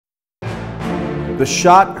The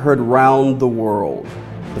shot heard round the world.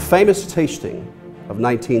 The famous tasting of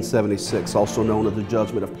 1976, also known as the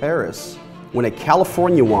Judgement of Paris, when a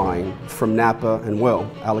California wine from Napa and, well,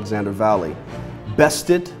 Alexander Valley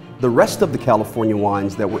bested the rest of the California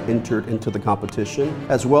wines that were entered into the competition,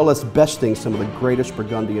 as well as besting some of the greatest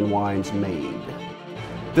Burgundian wines made.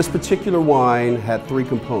 This particular wine had three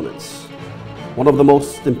components. One of the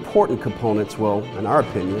most important components, well, in our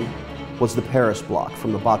opinion, was the Paris Block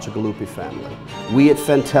from the Bacigalupi family. We at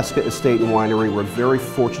Fantesca Estate and Winery were very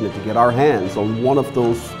fortunate to get our hands on one of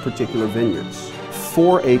those particular vineyards.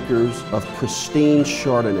 4 acres of pristine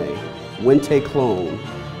Chardonnay, Winter clone,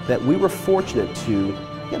 that we were fortunate to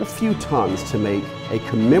get a few tons to make a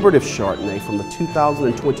commemorative Chardonnay from the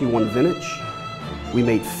 2021 vintage. We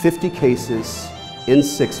made 50 cases in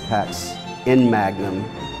 6-packs in Magnum,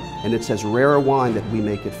 and it's as rare a wine that we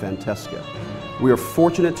make at Fantesca. We are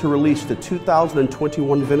fortunate to release the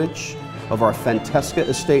 2021 vintage of our Fantesca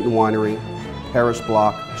Estate and Winery Paris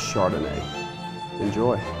Block Chardonnay.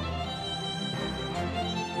 Enjoy.